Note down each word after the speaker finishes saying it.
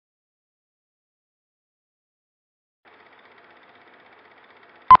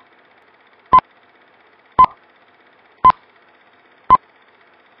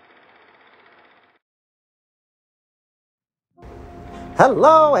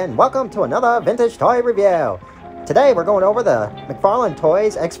Hello and welcome to another vintage toy review. Today we're going over the McFarlane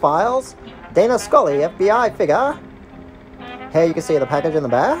Toys X-Files Dana Scully FBI figure. Here you can see the package in the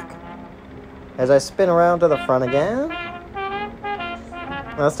back. As I spin around to the front again.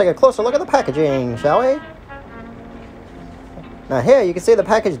 Now let's take a closer look at the packaging, shall we? Now here you can see the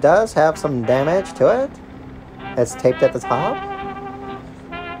package does have some damage to it. It's taped at the top.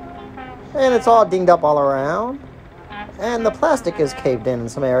 And it's all dinged up all around. And the plastic is caved in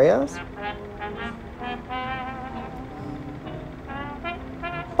some areas.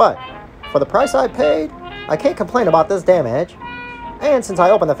 But for the price I paid, I can't complain about this damage. And since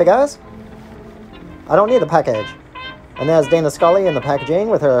I opened the figures, I don't need the package. And there's Dana Scully in the packaging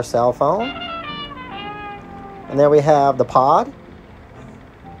with her cell phone. And there we have the pod,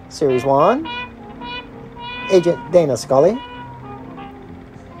 Series 1, Agent Dana Scully.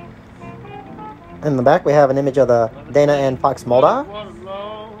 In the back, we have an image of the Dana and Fox Mulder,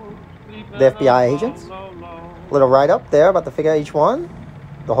 the FBI agents. A little write-up there about the figure each one,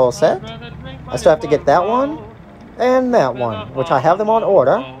 the whole set. I still have to get that one and that one, which I have them on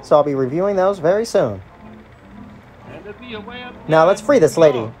order, so I'll be reviewing those very soon. Now let's free this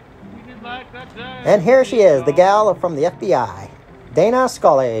lady. And here she is, the gal from the FBI, Dana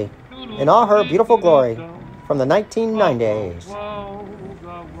Scully, in all her beautiful glory from the 1990s.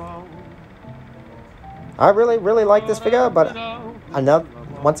 I really like this figure, but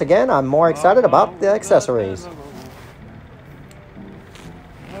once again, I'm more excited about the accessories.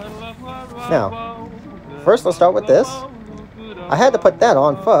 Now, first let's start with this. I had to put that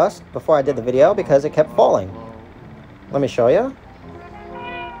on first before I did the video because it kept falling. Let me show you.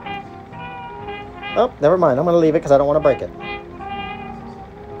 Oh, never mind. I'm going to leave it because I don't want to break it.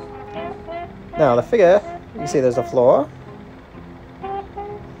 Now, the figure, you can see there's a floor.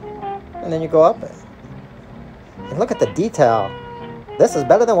 And then you go up. And look at the detail. This is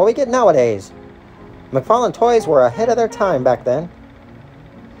better than what we get nowadays. McFarlane Toys were ahead of their time back then.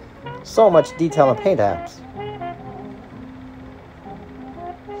 So much detail and paint apps.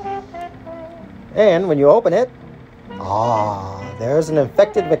 And when you open it, there's an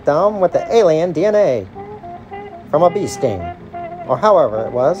infected victim with the alien DNA from a bee sting. Or however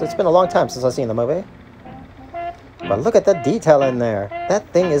it was. It's been a long time since I've seen the movie. But look at the detail in there. That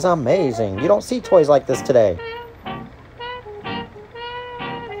thing is amazing. You don't see toys like this today.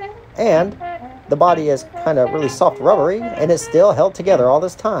 And the body is kind of really soft rubbery, and it's still held together all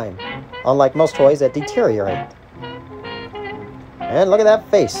this time, unlike most toys that deteriorate. And look at that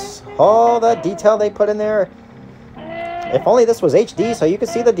face. All the detail they put in there. If only this was HD so you could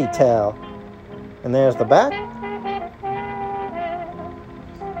see the detail. And there's the back.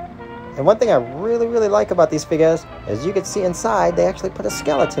 And one thing I really like about these figures is you can see inside they actually put a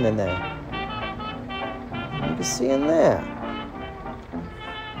skeleton in there. You can see in there.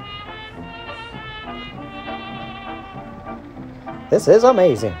 This is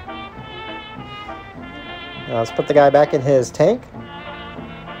amazing. Now let's put the guy back in his tank.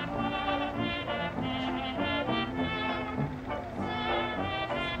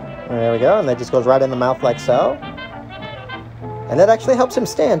 There we go, and that just goes right in the mouth like so. And that actually helps him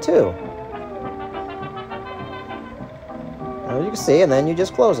stand too. As you can see, and then you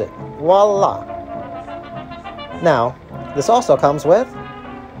just close it. Voila! Now, this also comes with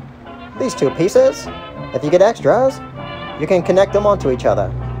these two pieces. If you get extras, you can connect them onto each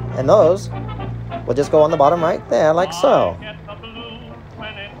other. And those will just go on the bottom right there, like so.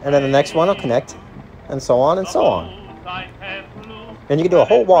 And then the next one will connect, and so on and so on. And you can do a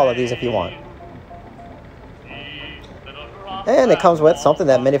whole wall of these if you want. And it comes with something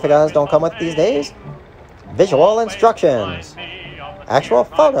that minifigures don't come with these days. Visual instructions. Actual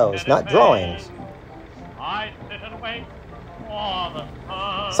photos, not drawings.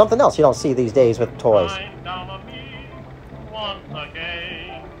 Something else you don't see these days with toys.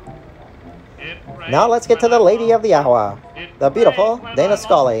 Now let's get to the lady of the hour, the beautiful Dana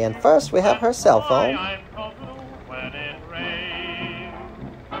Scully. And first we have her cell phone.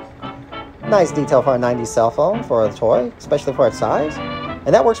 Nice detail for a 90s cell phone for a toy, especially for its size.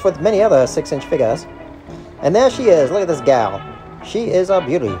 And that works with many other 6-inch figures. And there she is. Look at this gal. She is a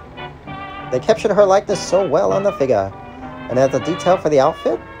beauty. They captured her likeness so well on the figure. And there's the detail for the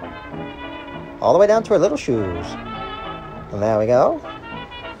outfit, all the way down to her little shoes. And there we go.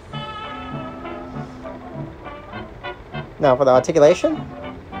 Now for the articulation.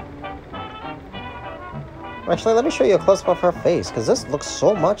 Actually, let me show you a close-up of her face, because this looks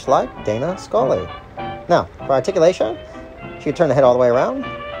so much like Dana Scully. Now, for articulation, she can turn the head all the way around.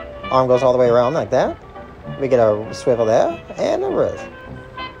 Arm goes all the way around like that. We get a swivel there, and a wrist.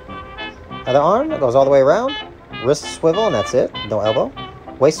 Other arm, it goes all the way around. wrist swivel, and that's it. No elbow.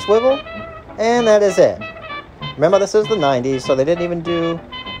 Waist swivel, and that is it. Remember, this is the 90s, so they didn't even do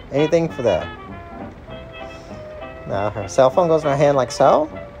anything for that. Now, her cell phone goes in her hand like so.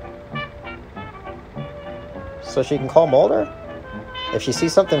 So she can call Mulder if she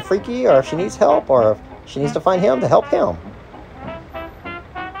sees something freaky, or if she needs help, or if she needs to find him to help him.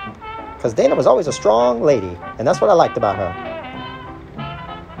 Because Dana was always a strong lady, and that's what I liked about her.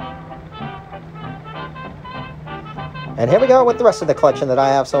 And here we go with the rest of the collection that I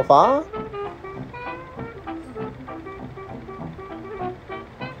have so far.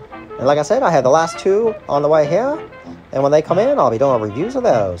 And like I said, I had the last two on the way here. And when they come in, I'll be doing reviews of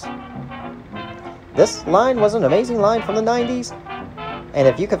those. This line was an amazing line from the 90s. And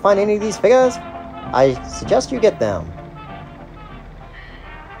if you can find any of these figures, I suggest you get them.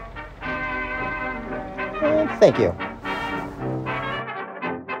 And thank you.